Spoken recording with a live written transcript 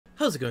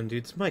How's it going,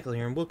 dudes? Michael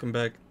here, and welcome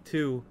back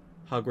to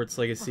Hogwarts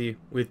Legacy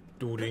with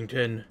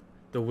Doodington,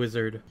 the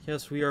wizard.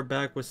 Yes, we are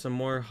back with some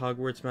more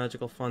Hogwarts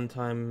Magical Fun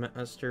Time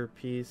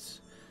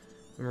Masterpiece.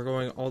 And we're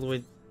going all the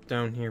way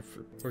down here.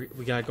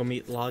 We gotta go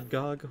meet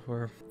Lodgok,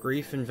 or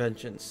Grief and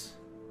Vengeance.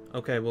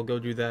 Okay, we'll go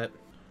do that.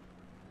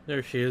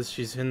 There she is.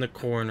 She's in the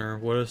corner.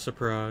 What a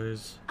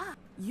surprise. Ah,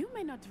 you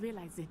may not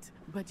realize it,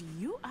 but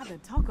you are the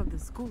talk of the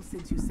school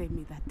since you saved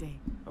me that day.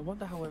 I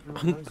wonder how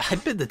everyone knows.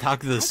 I've been the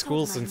talk of the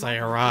school since I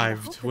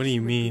arrived. What do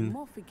you mean?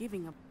 More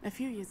forgiving. A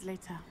few years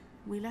later,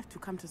 we left to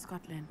come to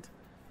Scotland.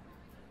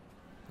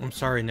 I'm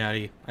sorry,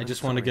 Natty. I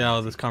just want to get out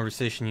of this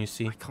conversation, you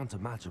see. I can't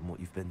imagine what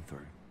you've been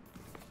through.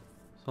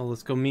 So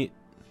let's go meet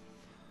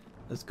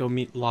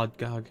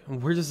Lodgok.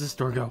 Where does this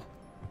door go?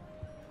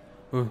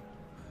 Oh,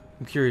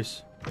 I'm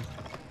curious.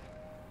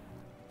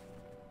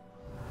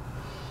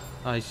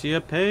 I see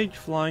a page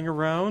flying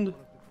around.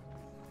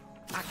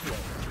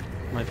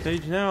 My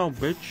page now,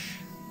 bitch.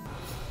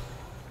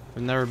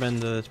 I've never been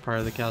to this part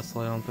of the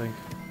castle, I don't think.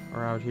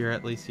 Or out here,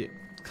 at least.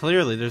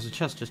 Clearly, there's a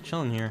chest just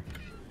chilling here.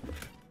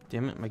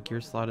 Damn it, my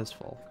gear slot is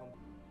full.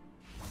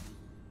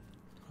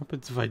 What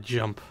happens if I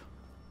jump?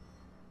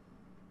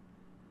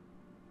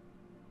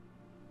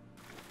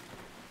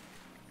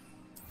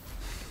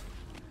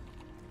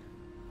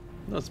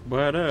 That's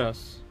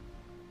badass.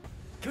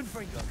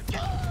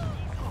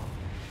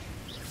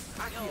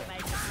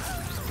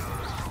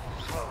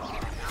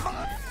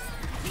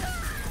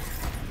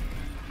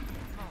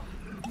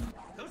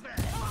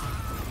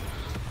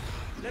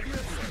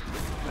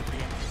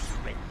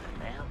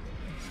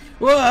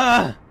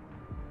 Whoa!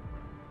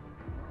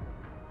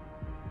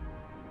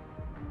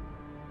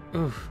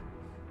 Oof.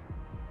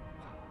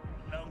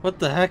 What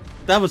the heck?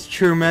 That was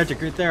true magic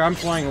right there. I'm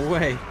flying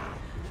away.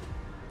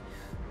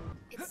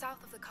 It's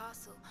south of the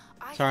castle.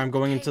 Sorry, I'm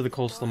going into the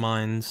coastal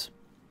mines.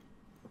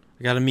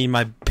 I gotta meet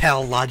my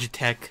pal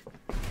Logitech.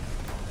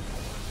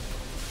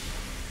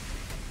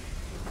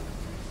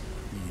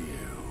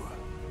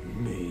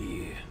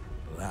 Me.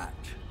 That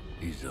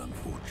is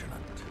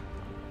unfortunate.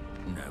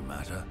 No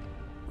matter.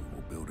 We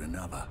will build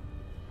another.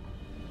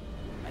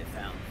 I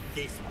found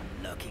this one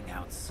lurking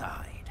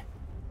outside.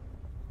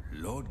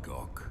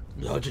 Lodgok.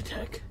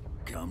 Logitech.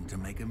 Come to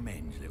make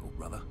amends, little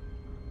brother.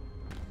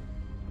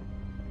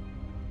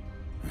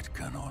 It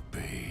cannot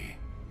be.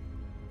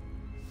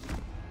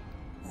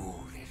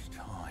 All this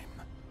time,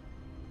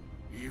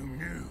 you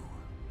knew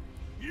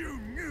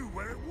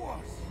where it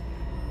was.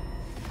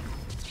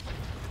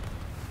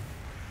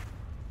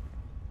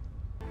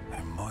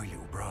 And my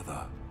little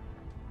brother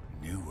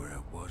knew where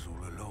it was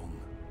all along.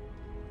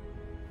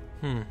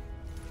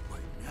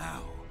 But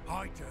now,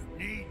 I don't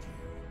need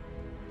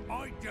you.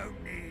 I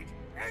don't need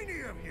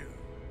any of you.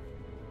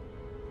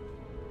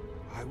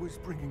 I was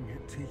bringing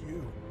it to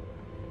you.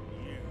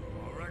 You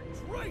are a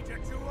traitor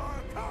to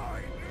our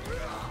kind.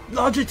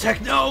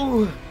 Logitech,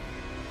 no! No!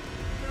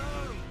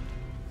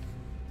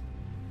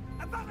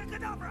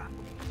 Avada-kedavra!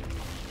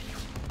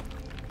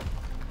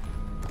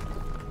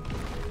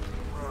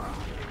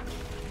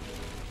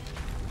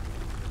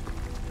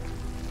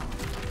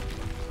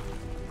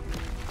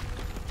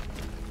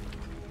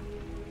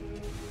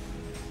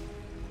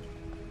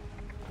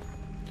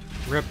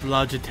 Rip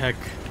Logitech.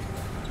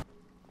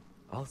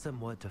 I'll send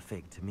word to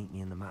Fig to meet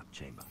me in the map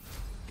chamber.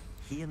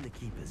 He and the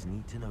keepers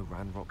need to know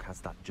Ranrock has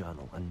that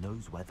journal and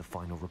knows where the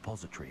final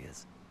repository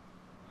is.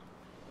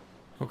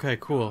 Okay,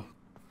 cool.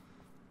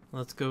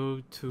 Let's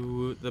go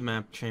to the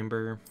map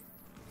chamber.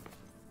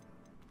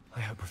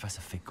 I hope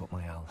Professor Fig got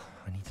my owl.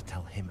 I need to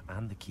tell him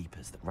and the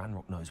keepers that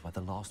Ranrock knows where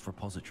the last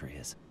repository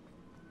is.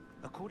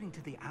 According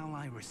to the owl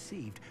I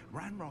received,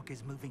 Ranrock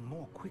is moving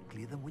more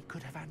quickly than we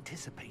could have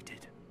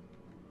anticipated.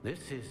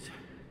 This is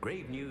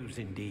grave news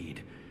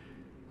indeed.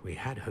 We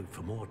had hoped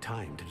for more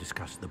time to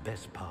discuss the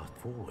best path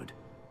forward.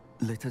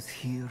 Let us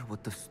hear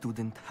what the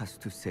student has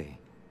to say.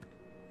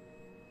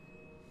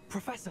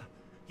 Professor,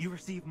 you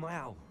received my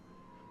owl.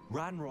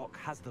 Ranrock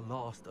has the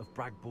last of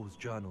Bragbor's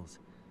journals.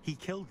 He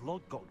killed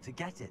Lodgok to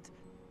get it.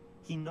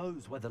 He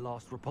knows where the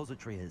last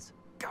repository is.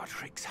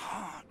 Godric's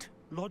heart.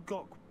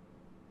 Lodgok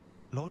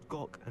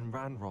and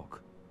Ranrock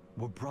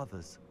were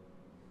brothers.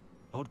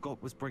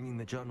 Lodgok was bringing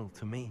the journal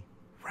to me.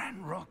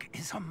 Ranrock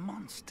is a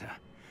monster.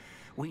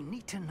 We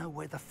need to know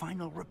where the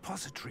final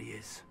repository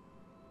is.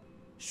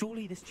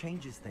 Surely this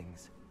changes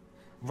things.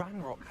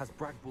 Ranrock has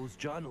Bragbor's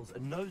journals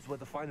and knows where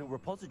the final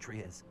repository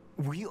is.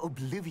 We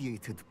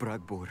obliviated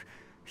Bragbor.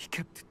 He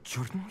kept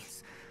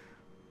journals?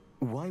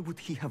 Why would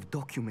he have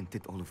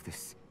documented all of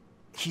this?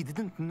 He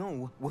didn't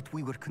know what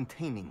we were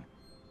containing.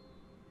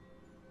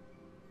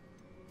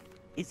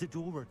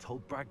 Isadora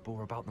told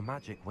Bragbor about the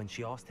magic when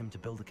she asked him to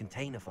build a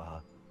container for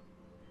her.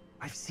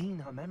 I've seen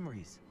her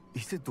memories.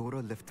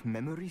 Isadora left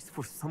memories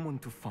for someone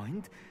to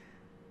find?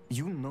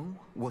 You know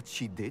what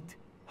she did?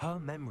 Her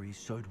memories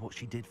showed what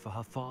she did for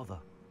her father,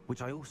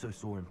 which I also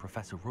saw in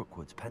Professor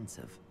Rookwood's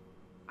pensive.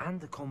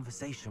 And a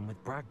conversation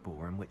with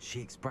Bragbor in which she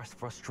expressed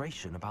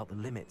frustration about the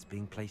limits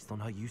being placed on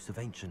her use of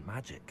ancient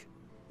magic.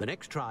 The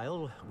next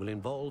trial will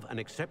involve an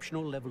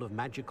exceptional level of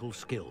magical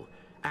skill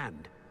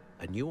and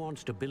a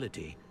nuanced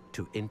ability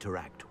to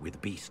interact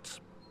with beasts.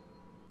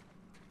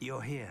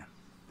 You're here.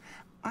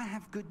 I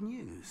have good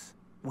news.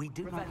 We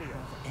do not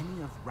have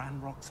any of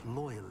Ranrock's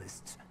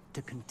loyalists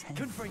to contend.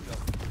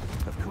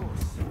 Of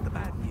course, the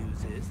bad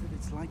news is that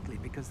it's likely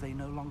because they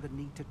no longer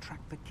need to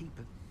track the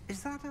Keeper.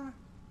 Is that a...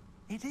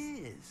 It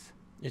is.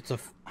 It's a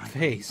I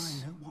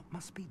face. know what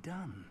must be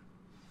done.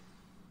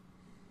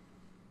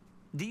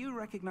 Do you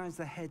recognize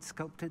the head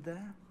sculpted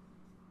there?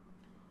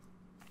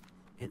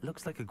 It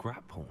looks like a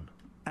grap horn.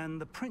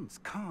 And the prints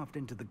carved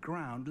into the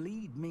ground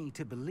lead me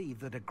to believe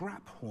that a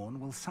grap horn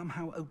will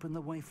somehow open the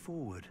way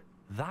forward.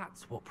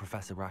 That's what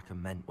Professor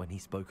Rackham meant when he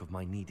spoke of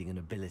my needing an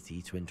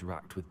ability to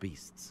interact with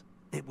beasts.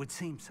 It would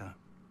seem so.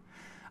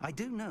 I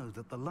do know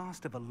that the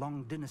last of a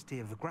long dynasty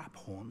of grap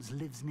horns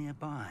lives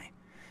nearby.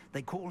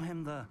 They call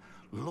him the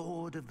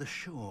Lord of the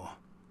Shore.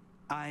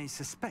 I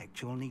suspect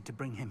you'll need to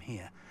bring him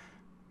here.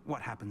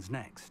 What happens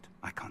next,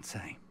 I can't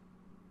say.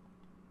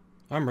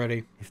 I'm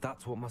ready. If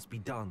that's what must be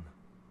done,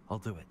 I'll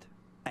do it.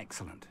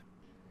 Excellent.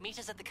 Meet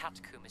us at the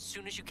catacomb as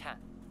soon as you can.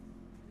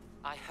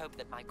 I hope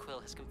that my quill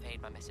has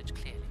conveyed my message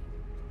clearly.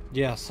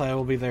 Yes, I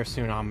will be there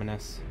soon,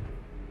 Ominous.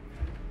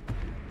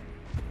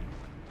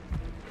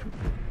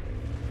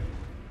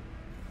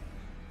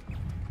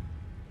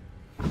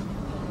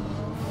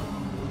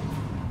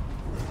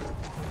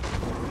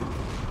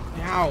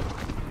 Ow!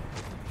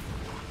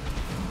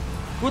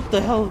 What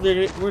the hell did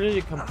it... Where did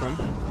it come from? I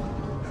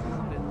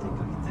didn't think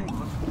I could take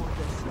much more of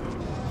this.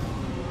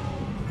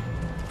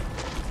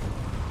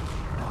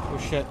 Oh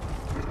shit.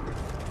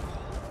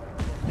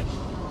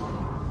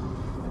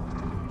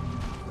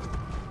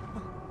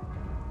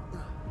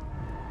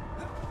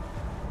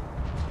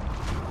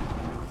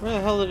 Where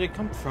the hell did it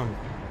come from?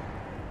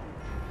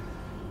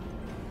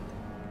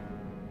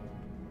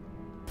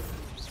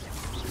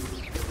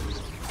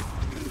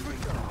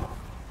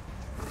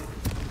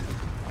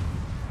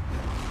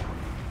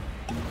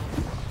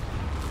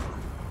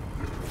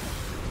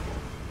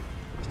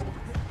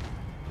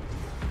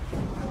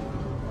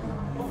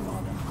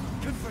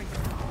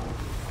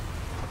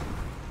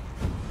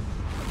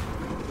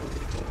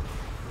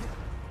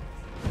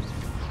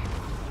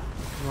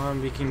 Come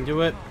on, we can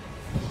do it.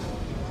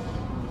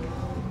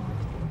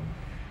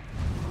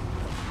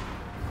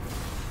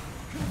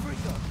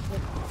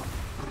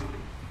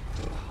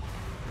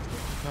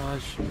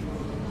 Gosh.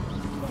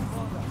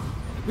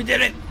 We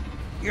did it!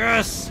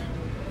 Yes!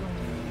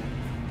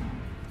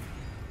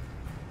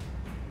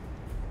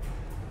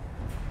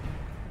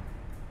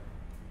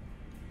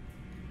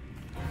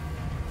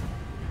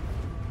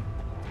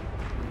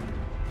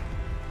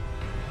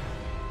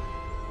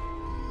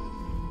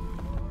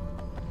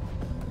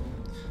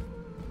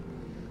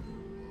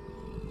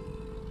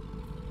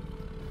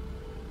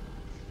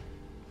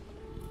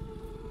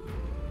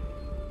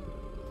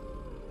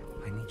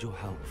 I need your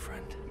help,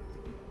 friend.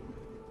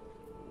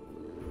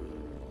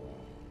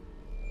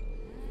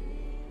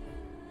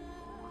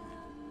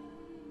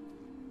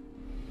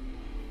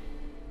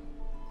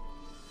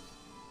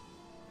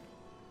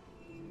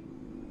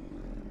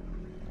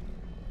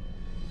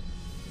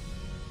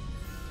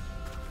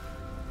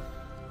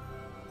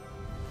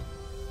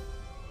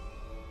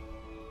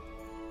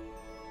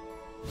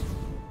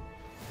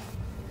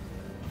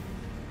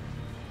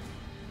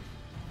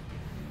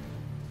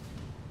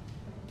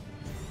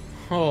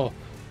 Oh.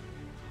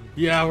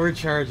 Yeah, we're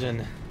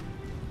charging.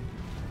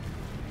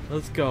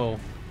 Let's go.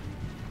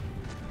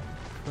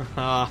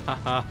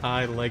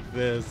 I like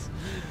this.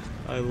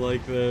 I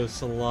like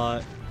this a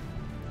lot.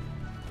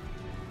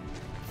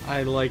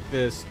 I like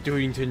this.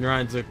 Dewington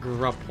rides a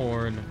grup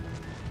horn.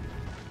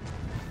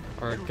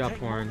 Or a It'll gup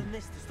take more horn. than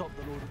this to stop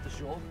the Lord of the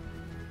Shore.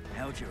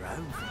 Held your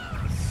own.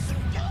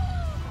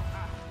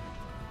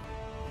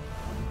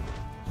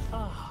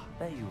 Ah,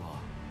 there you are.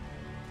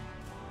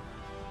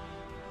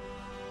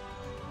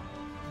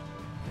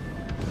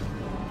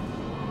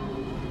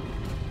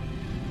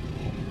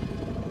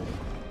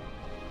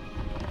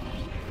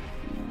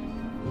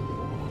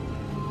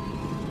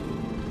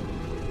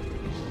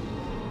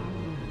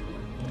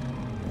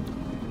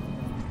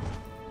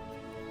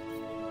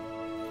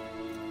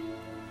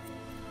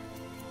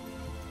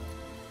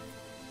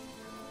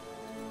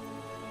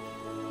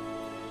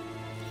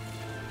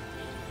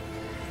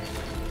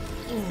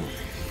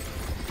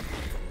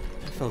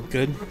 That felt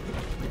good.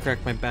 You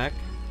cracked my back.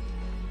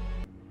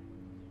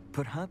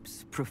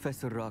 Perhaps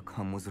Professor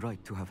Rackham was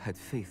right to have had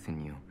faith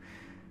in you.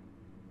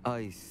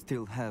 I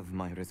still have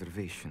my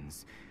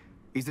reservations.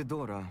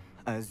 Isadora,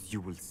 as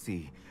you will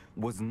see,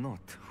 was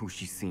not who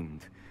she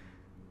seemed.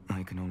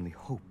 I can only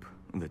hope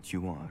that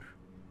you are.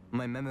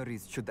 My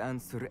memories should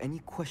answer any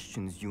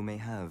questions you may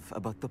have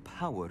about the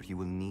power you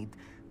will need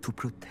to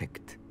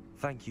protect.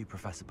 Thank you,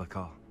 Professor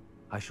Bakar.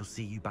 I shall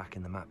see you back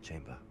in the map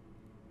chamber.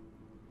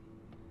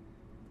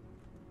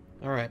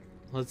 Alright,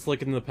 let's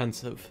look into the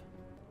pensive.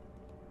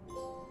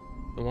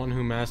 The one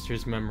who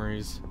masters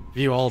memories.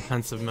 View all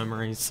pensive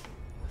memories.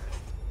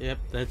 Yep,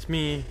 that's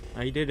me.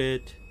 I did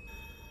it.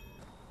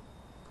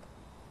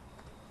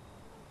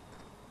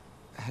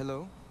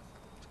 Hello?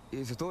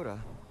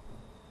 Isadora?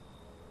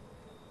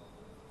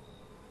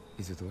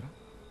 Isadora?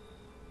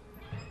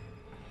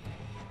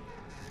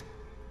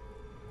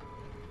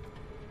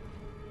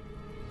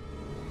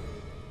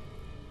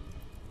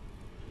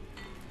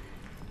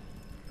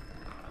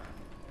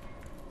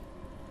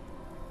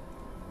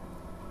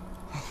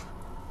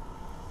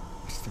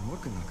 Mr.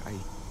 Morganach,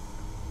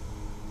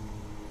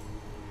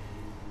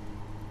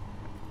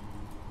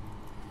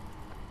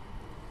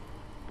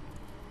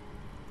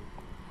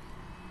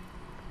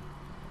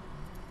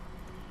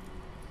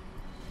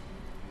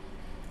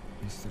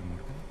 Mr.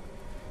 Morgan?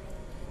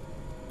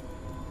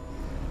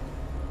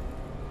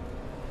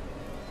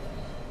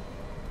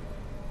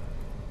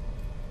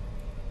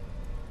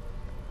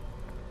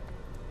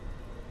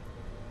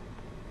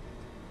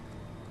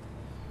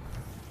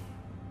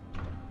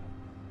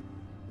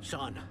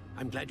 Son,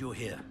 I'm glad you're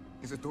here.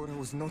 Isadora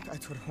was not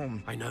at her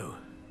home. I know.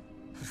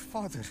 Her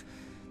father...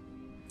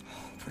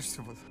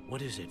 Percival.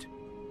 What is it?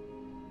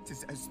 It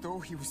is as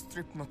though he was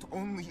stripped not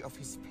only of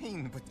his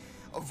pain, but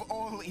of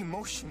all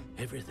emotion.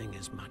 Everything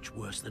is much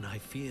worse than I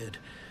feared.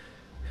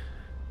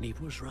 Neve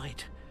was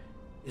right.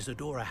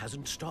 Isadora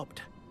hasn't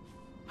stopped.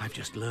 I've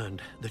just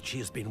learned that she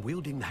has been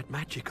wielding that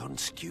magic on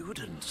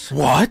students.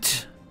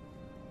 What?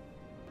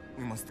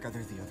 We must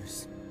gather the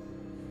others.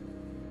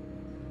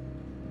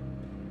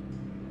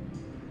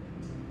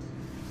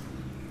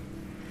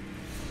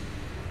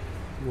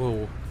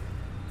 Whoa.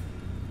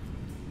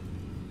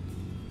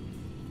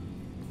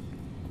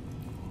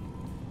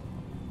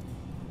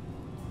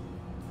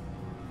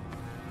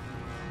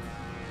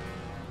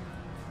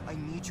 I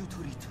need you to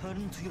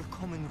return to your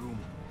common room,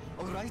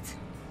 all right?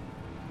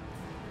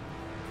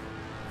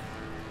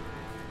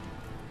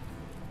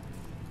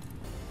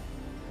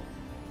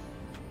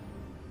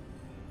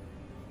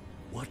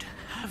 What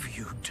have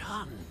you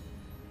done?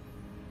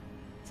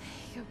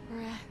 Take a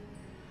breath.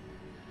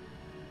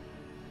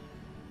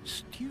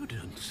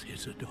 Students,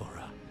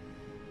 Isadora.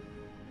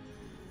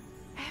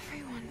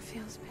 Everyone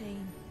feels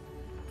pain.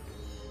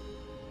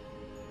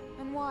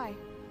 And why?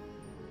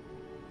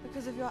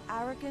 Because of your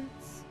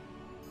arrogance?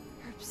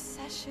 Your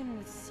obsession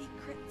with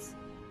secrets?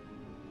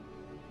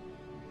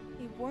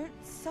 He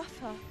won't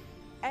suffer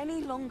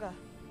any longer.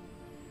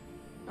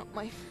 Not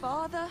my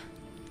father,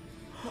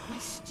 not my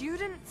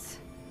students,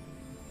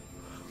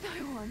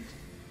 no one.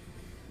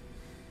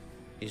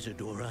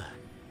 Isadora,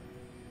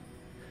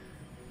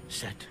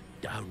 set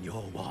down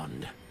your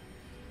wand.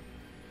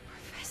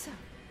 Professor,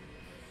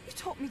 you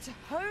taught me to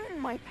hone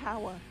my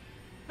power,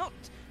 not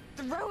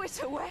throw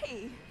it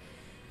away.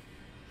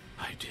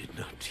 I did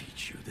not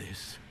teach you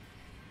this.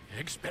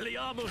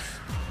 Expelliarmus!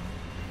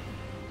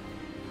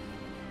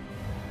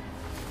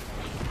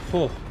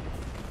 Oh.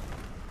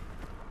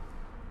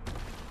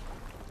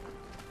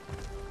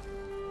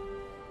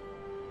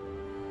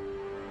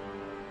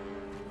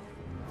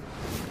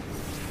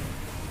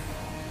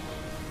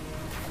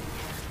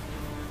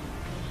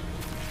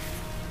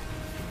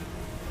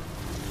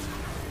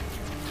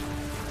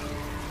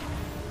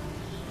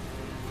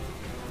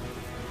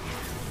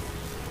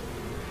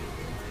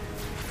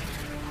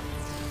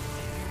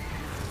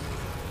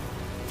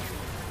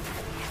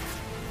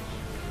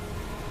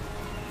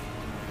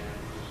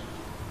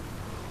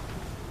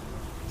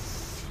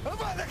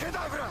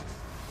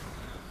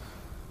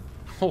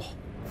 Oh.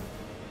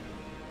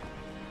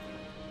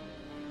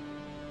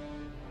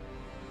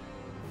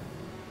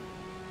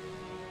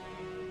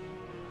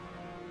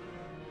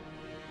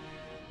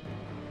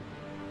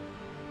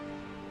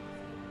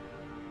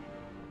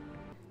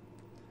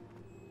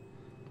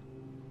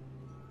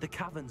 The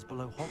caverns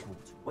below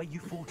Hogwarts, where you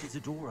fought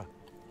Isadora.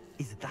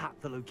 Is that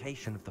the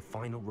location of the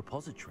final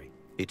repository?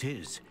 It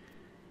is.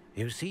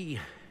 You see,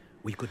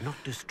 we could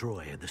not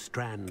destroy the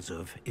strands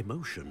of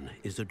emotion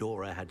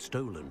Isadora had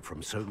stolen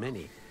from so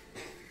many.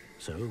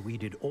 So we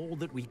did all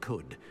that we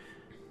could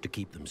to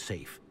keep them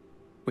safe.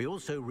 We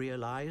also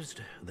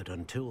realized that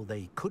until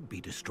they could be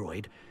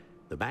destroyed,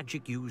 the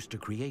magic used to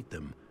create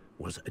them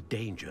was a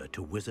danger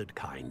to wizard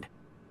kind.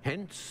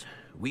 Hence,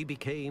 we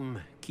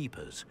became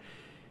keepers.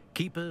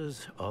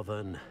 Keepers of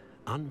an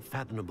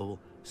unfathomable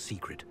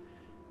secret.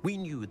 We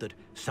knew that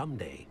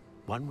someday,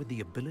 one with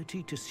the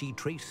ability to see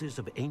traces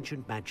of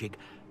ancient magic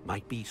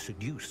might be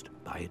seduced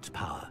by its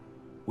power.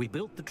 We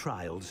built the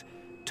trials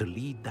to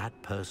lead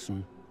that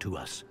person to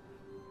us,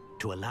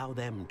 to allow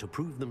them to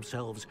prove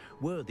themselves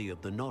worthy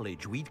of the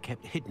knowledge we'd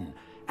kept hidden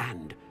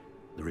and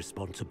the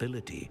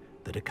responsibility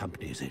that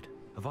accompanies it.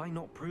 Have I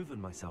not proven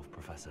myself,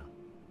 Professor?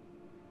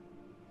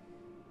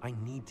 I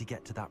need to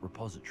get to that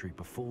repository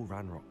before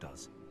Ranrock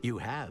does. You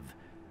have,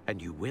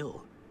 and you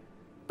will.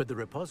 But the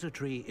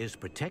repository is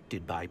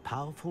protected by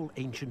powerful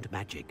ancient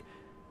magic.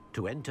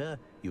 To enter,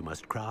 you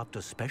must craft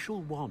a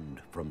special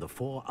wand from the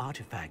 4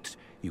 artifacts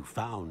you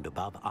found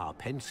above our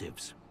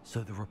pensives.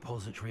 So the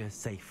repository is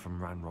safe from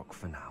Ranrock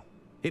for now?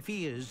 If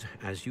he is,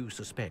 as you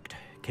suspect,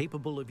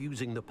 capable of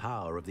using the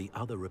power of the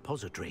other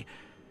repository,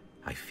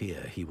 I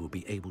fear he will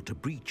be able to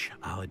breach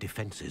our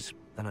defenses.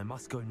 Then I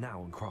must go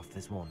now and craft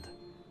this wand.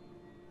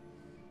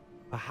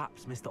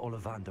 Perhaps Mr.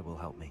 Ollivander will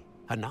help me.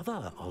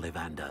 Another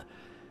Ollivander?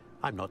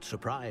 I'm not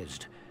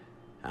surprised.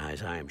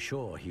 As I am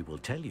sure he will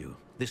tell you,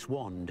 this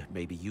wand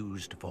may be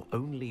used for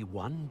only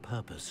one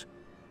purpose.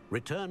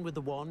 Return with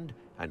the wand,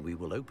 and we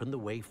will open the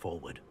way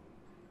forward.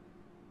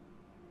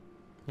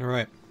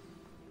 Alright.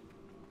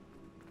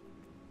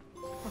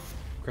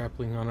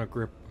 Grappling on a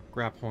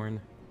grap horn.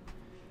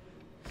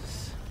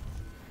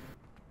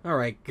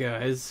 Alright,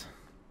 guys.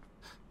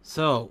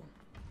 So,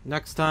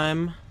 next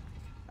time,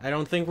 I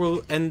don't think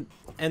we'll end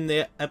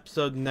the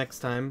episode next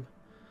time.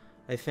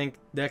 I think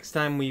next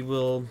time we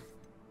will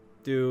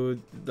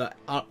do the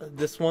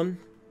this one,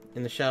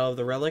 In the Shadow of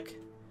the Relic.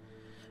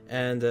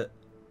 And,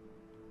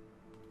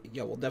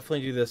 yeah, we'll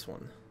definitely do this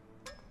one.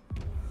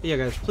 But yeah,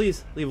 guys,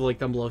 please leave a like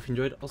down below if you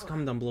enjoyed. Also,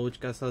 comment down below what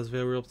you guys thought of this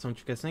video, what you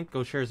guys think.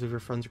 Go share this with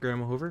your friends or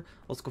grandma whoever.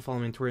 Also, go follow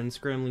me on Twitter and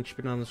Instagram. Link should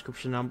be down in the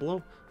description down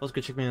below. Also,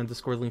 go check me out on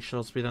Discord. Link should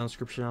also be down in the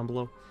description down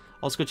below.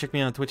 Also, go check me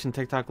out on Twitch and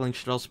TikTok. Link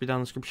should also be down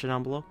in the description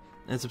down below.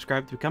 And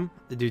subscribe to become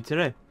the dude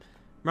today.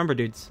 Remember,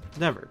 dudes,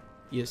 never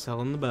you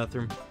sell in the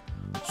bathroom.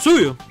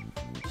 See ya!